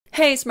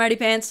Hey, Smarty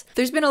Pants!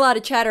 There's been a lot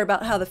of chatter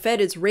about how the Fed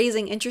is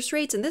raising interest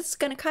rates, and this is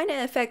going to kind of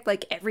affect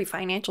like every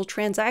financial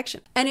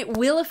transaction. And it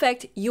will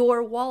affect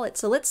your wallet.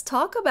 So let's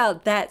talk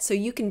about that so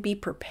you can be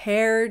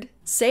prepared,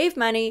 save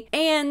money,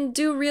 and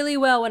do really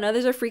well when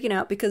others are freaking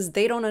out because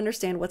they don't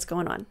understand what's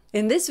going on.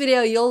 In this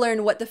video, you'll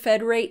learn what the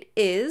Fed rate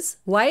is,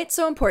 why it's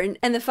so important,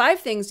 and the 5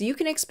 things you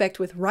can expect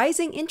with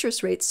rising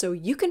interest rates so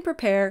you can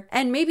prepare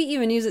and maybe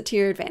even use it to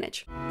your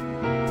advantage.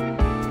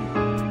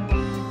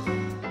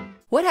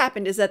 What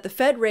happened is that the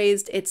Fed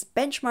raised its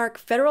benchmark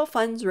federal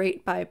funds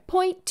rate by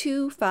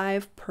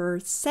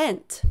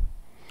 0.25%.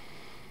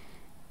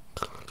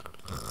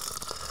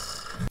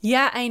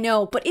 Yeah, I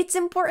know, but it's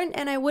important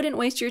and I wouldn't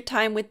waste your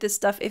time with this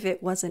stuff if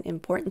it wasn't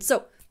important.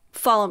 So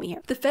follow me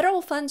here. The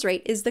federal funds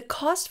rate is the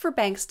cost for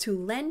banks to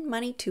lend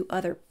money to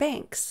other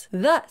banks.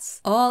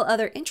 Thus, all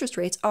other interest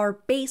rates are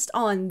based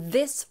on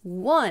this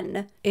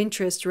one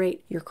interest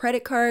rate. Your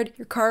credit card,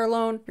 your car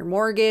loan, your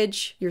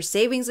mortgage, your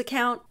savings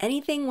account,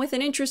 anything with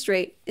an interest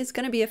rate is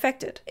going to be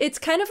affected. It's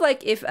kind of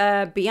like if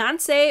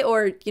Beyonce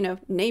or,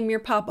 name your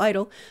pop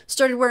idol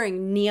started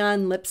wearing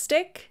neon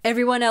lipstick,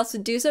 everyone else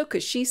would do so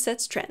because she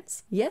sets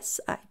trends.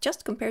 Yes, I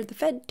just compared the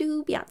Fed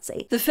to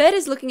Beyonce. The Fed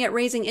is looking at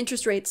raising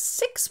interest rates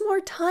 6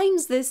 more times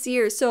this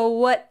year, so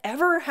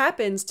whatever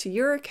happens to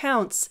your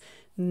accounts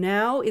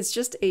now is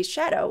just a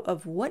shadow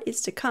of what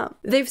is to come.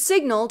 They've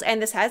signaled,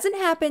 and this hasn't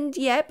happened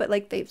yet, but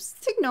they've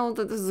signaled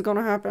that this is going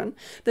to happen,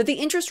 that the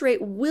interest rate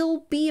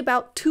will be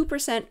about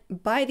 2%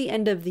 by the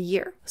end of the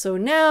year. So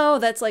now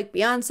that's like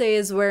Beyonce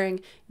is wearing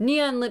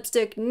neon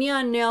lipstick,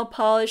 neon nail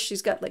polish,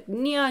 she's got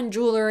neon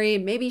jewelry,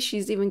 maybe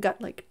she's even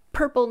got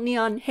purple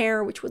neon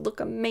hair, which would look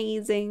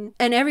amazing.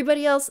 And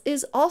everybody else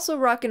is also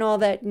rocking all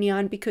that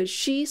neon because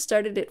she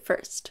started it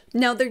first.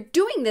 Now they're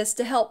doing this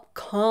to help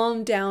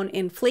calm down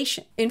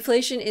inflation.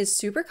 Inflation is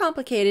super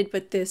complicated,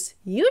 but this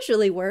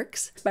usually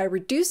works by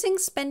reducing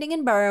spending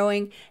and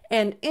borrowing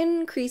and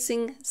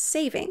increasing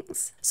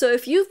savings. So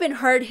if you've been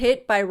hard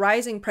hit by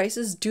rising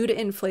prices due to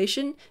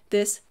inflation,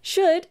 this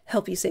should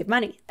help you save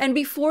money. And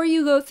before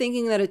you go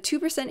thinking that a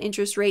 2%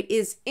 interest rate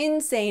is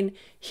insane,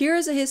 here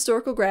is a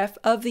historical graph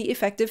of the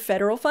effective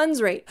federal funds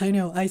rate. I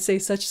know, I say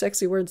such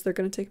sexy words, they're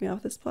going to take me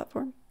off this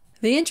platform.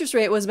 The interest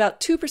rate was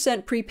about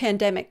 2%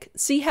 pre-pandemic.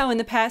 See how in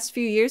the past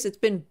few years it's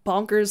been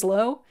bonkers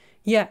low?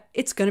 Yeah,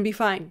 it's going to be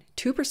fine.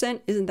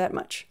 2% isn't that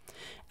much.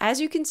 As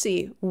you can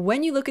see,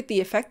 when you look at the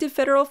effective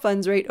federal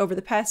funds rate over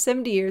the past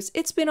 70 years,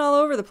 it's been all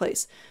over the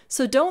place.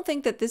 So don't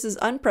think that this is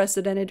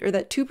unprecedented or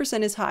that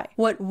 2% is high.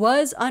 What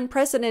was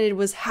unprecedented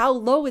was how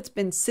low it's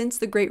been since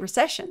the Great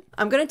Recession.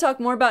 I'm going to talk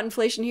more about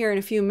inflation here in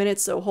a few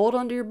minutes, so hold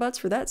on to your butts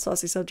for that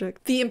saucy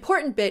subject. The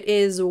important bit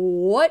is,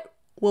 what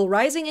will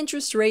rising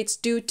interest rates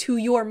do to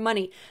your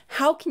money?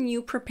 How can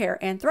you prepare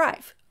and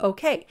thrive?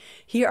 Okay,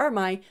 here are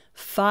my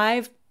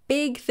 5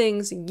 big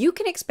things you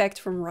can expect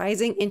from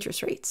rising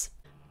interest rates.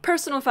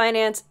 Personal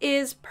finance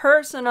is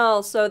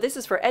personal, so this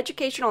is for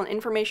educational and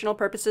informational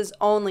purposes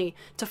only.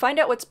 To find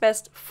out what's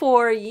best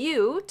for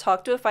you,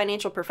 talk to a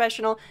financial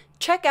professional.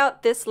 Check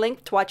out this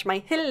link to watch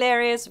my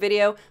hilarious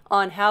video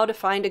on how to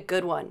find a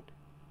good one.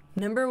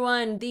 Number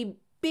 1, the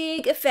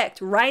big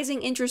effect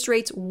rising interest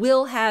rates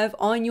will have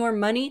on your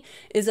money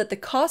is that the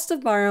cost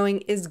of borrowing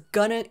is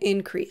gonna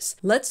increase.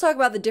 Let's talk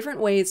about the different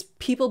ways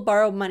people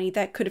borrow money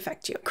that could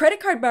affect you.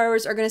 Credit card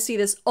borrowers are gonna see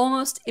this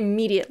almost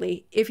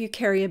immediately if you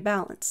carry a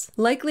balance.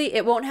 Likely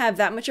it won't have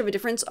that much of a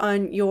difference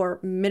on your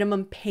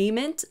minimum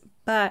payment,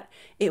 but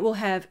it will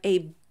have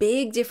a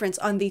big difference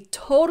on the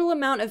total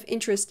amount of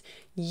interest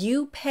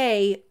you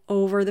pay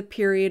over the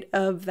period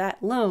of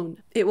that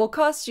loan. It will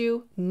cost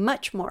you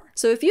much more.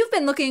 So if you've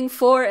been looking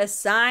for a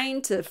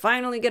sign to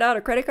finally get out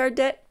of credit card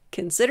debt,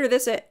 consider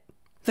this it.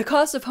 The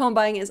cost of home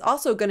buying is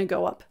also going to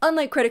go up.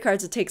 Unlike credit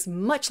cards, it takes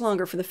much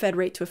longer for the Fed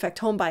rate to affect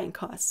home buying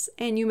costs.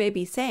 And you may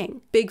be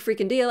saying, big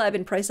freaking deal, I've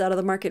been priced out of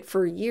the market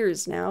for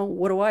years now,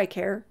 what do I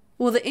care?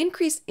 Well, the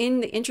increase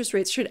in the interest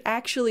rates should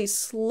actually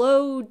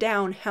slow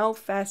down how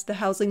fast the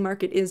housing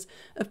market is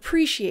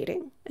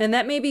appreciating. And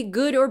that may be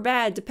good or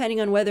bad depending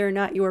on whether or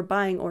not you are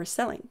buying or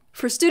selling.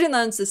 For student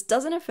loans, this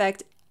doesn't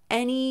affect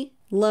any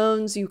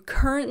loans you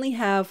currently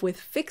have with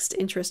fixed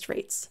interest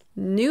rates.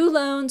 New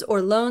loans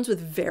or loans with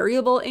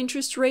variable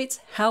interest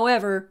rates,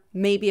 however,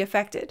 may be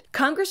affected.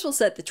 Congress will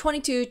set the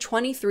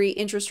 22-23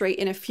 interest rate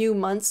in a few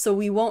months, so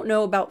we won't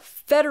know about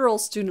federal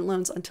student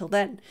loans until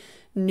then.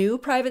 New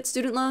private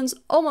student loans,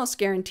 almost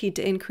guaranteed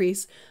to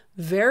increase.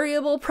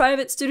 Variable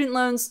private student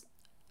loans,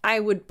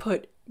 I would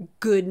put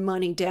good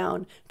money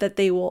down that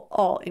they will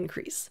all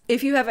increase.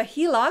 If you have a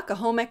HELOC, a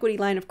home equity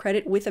line of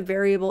credit with a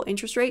variable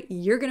interest rate,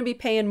 you're going to be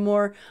paying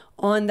more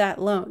on that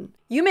loan.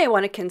 You may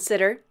want to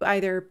consider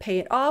either pay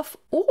it off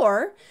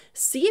or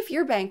see if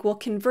your bank will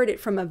convert it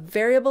from a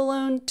variable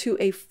loan to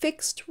a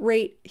fixed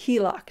rate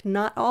HELOC.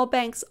 Not all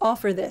banks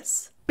offer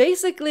this.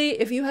 Basically,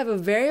 if you have a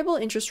variable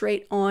interest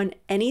rate on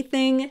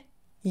anything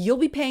you'll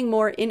be paying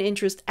more in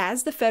interest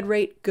as the Fed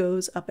rate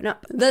goes up and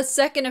up. The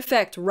second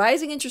effect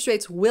rising interest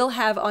rates will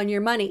have on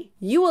your money.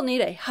 You will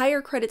need a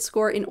higher credit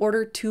score in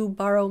order to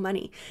borrow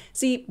money.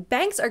 See,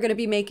 banks are going to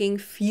be making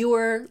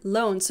fewer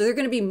loans, so they're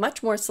going to be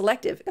much more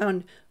selective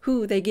on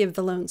who they give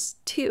the loans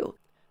to.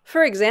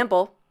 For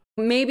example,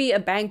 maybe a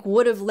bank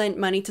would have lent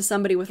money to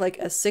somebody with like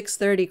a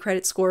 630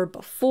 credit score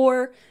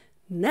before.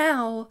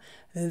 Now,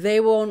 they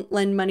won't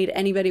lend money to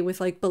anybody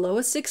with like below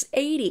a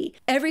 680.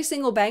 Every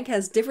single bank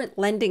has different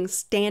lending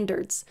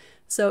standards.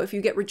 So if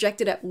you get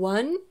rejected at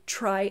one,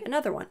 try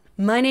another one.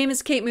 My name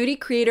is Kate Moody,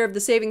 creator of the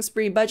Saving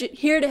Spree Budget,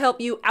 here to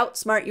help you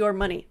outsmart your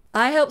money.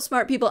 I help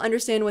smart people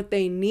understand what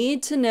they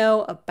need to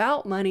know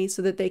about money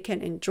so that they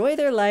can enjoy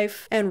their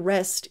life and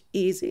rest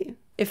easy.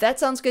 If that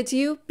sounds good to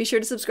you, be sure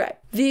to subscribe.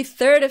 The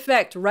third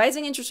effect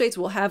rising interest rates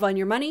will have on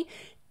your money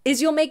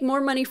is you'll make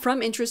more money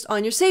from interest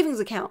on your savings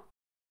account.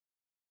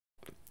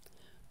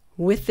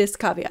 With this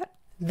caveat,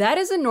 that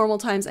is in normal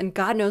times, and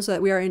God knows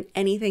that we are in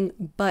anything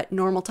but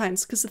normal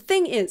times. Because the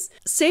thing is,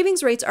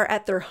 savings rates are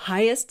at their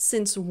highest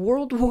since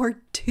World War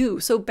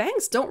II. So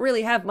banks don't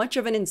really have much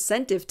of an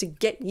incentive to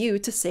get you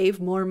to save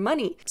more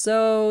money.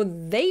 So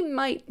they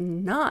might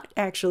not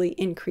actually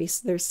increase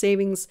their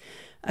savings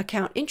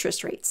account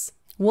interest rates.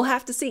 We'll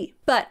have to see.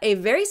 But a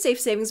very safe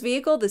savings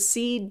vehicle, the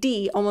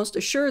CD, almost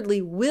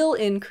assuredly will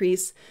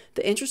increase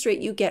the interest rate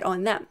you get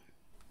on them.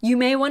 You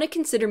may want to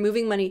consider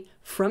moving money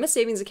from a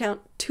savings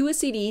account to a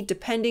CD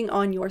depending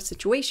on your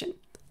situation.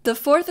 The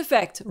fourth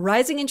effect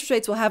rising interest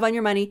rates will have on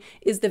your money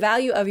is the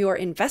value of your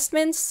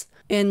investments,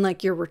 and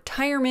like your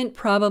retirement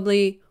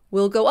probably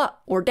will go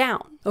up or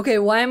down. Okay,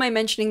 why am I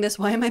mentioning this?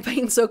 Why am I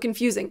being so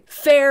confusing?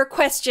 Fair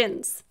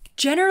questions.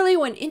 Generally,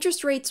 when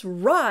interest rates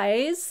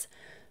rise,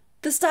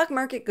 the stock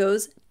market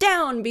goes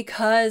down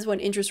because when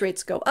interest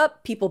rates go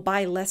up, people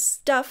buy less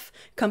stuff,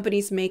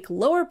 companies make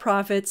lower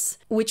profits,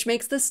 which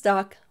makes the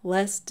stock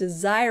less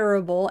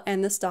desirable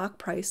and the stock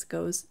price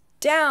goes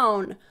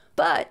down.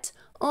 But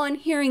on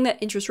hearing that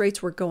interest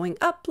rates were going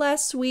up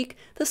last week,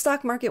 the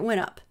stock market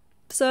went up.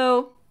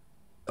 So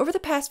over the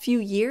past few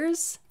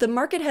years, the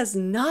market has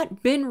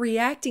not been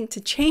reacting to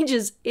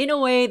changes in a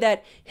way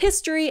that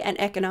history and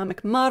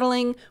economic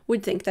modeling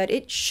would think that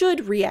it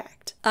should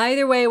react.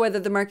 Either way, whether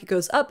the market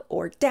goes up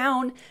or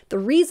down, the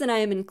reason I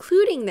am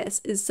including this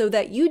is so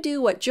that you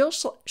do what Jill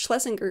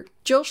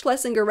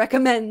Schlesinger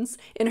recommends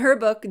in her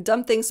book,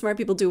 Dumb Things Smart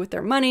People Do with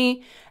Their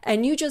Money,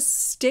 and you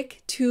just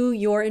stick to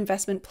your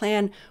investment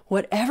plan.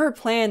 Whatever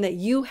plan that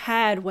you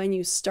had when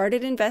you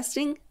started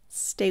investing,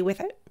 stay with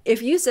it.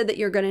 If you said that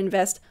you're going to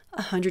invest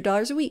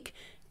 $100 a week,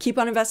 keep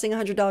on investing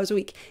 $100 a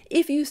week.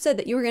 If you said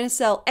that you were going to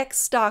sell X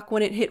stock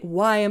when it hit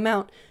Y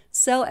amount,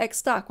 sell X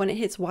stock when it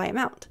hits Y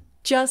amount.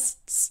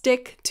 Just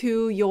stick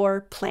to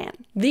your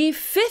plan. The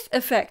fifth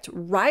effect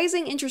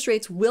rising interest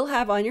rates will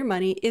have on your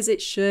money is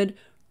it should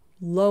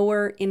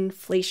lower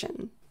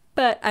inflation.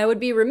 But I would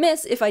be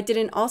remiss if I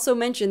didn't also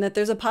mention that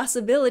there's a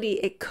possibility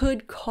it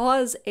could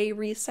cause a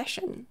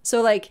recession.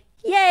 So like,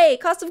 yay,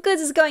 cost of goods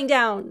is going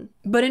down.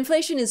 But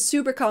inflation is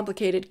super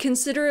complicated.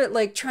 Consider it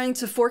like trying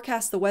to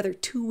forecast the weather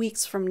 2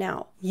 weeks from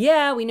now.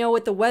 Yeah, we know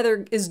what the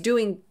weather is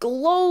doing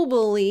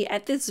globally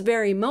at this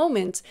very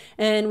moment,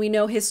 and we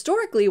know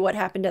historically what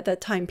happened at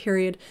that time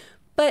period.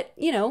 But,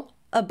 you know,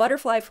 a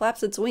butterfly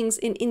flaps its wings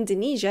in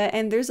Indonesia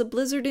and there's a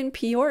blizzard in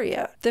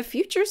Peoria. The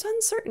future's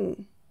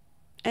uncertain.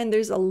 And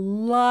there's a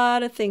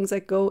lot of things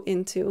that go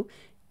into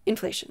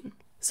inflation.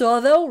 So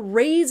although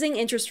raising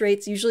interest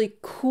rates usually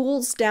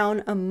cools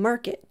down a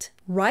market,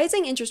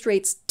 rising interest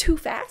rates too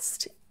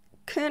fast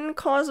can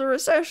cause a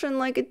recession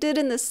like it did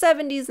in the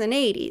 70s and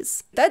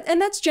 80s.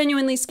 That's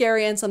genuinely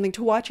scary and something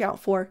to watch out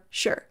for,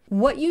 sure.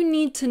 What you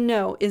need to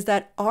know is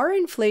that our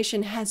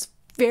inflation has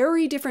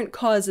very different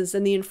causes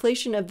than the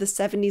inflation of the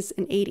 70s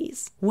and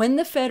 80s, when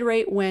the Fed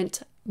rate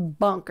went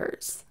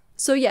bonkers.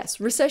 So yes,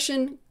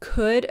 recession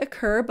could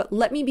occur, but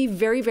let me be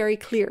very, very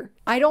clear.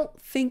 I don't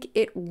think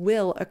it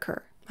will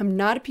occur. I'm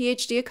not a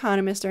PhD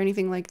economist or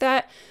anything like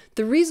that.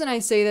 The reason I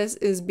say this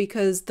is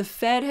because the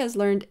Fed has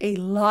learned a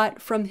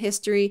lot from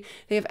history.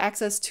 They have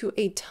access to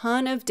a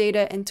ton of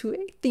data and to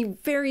the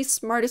very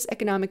smartest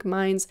economic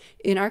minds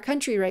in our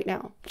country right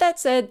now. That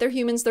said, they're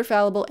humans, they're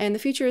fallible, and the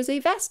future is a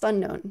vast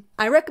unknown.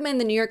 I recommend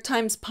the New York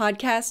Times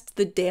podcast,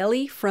 The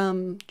Daily,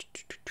 from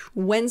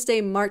Wednesday,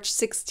 March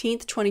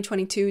 16th,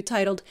 2022,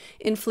 titled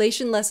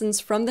Inflation Lessons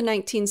from the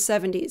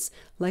 1970s.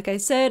 Like I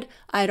said,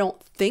 I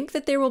don't think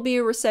that there will be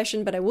a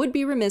recession, but I would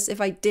be remiss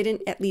if I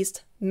didn't at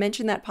least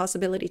mention that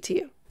possibility to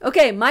you.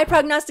 Okay, my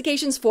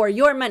prognostications for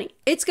your money.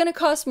 It's going to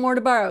cost more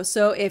to borrow,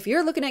 so if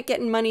you're looking at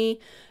getting money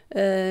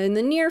in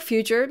the near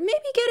future, maybe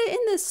get it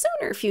in the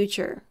sooner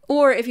future.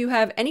 Or if you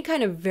have any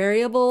kind of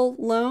variable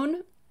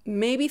loan,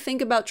 maybe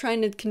think about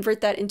trying to convert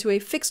that into a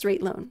fixed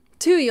rate loan.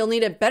 2, you'll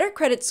need a better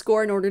credit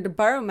score in order to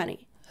borrow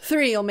money.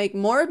 3, you'll make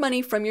more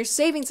money from your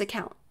savings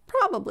account.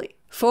 Probably.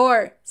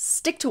 4,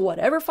 stick to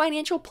whatever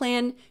financial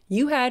plan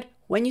you had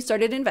when you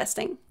started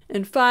investing.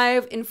 And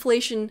 5,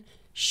 inflation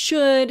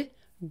should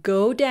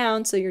go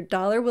down so your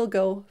dollar will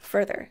go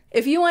further.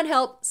 If you want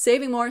help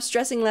saving more,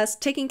 stressing less,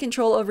 taking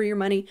control over your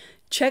money,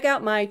 check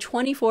out my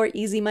 24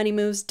 easy money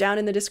moves down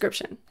in the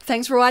description.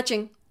 Thanks for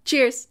watching.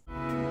 Cheers!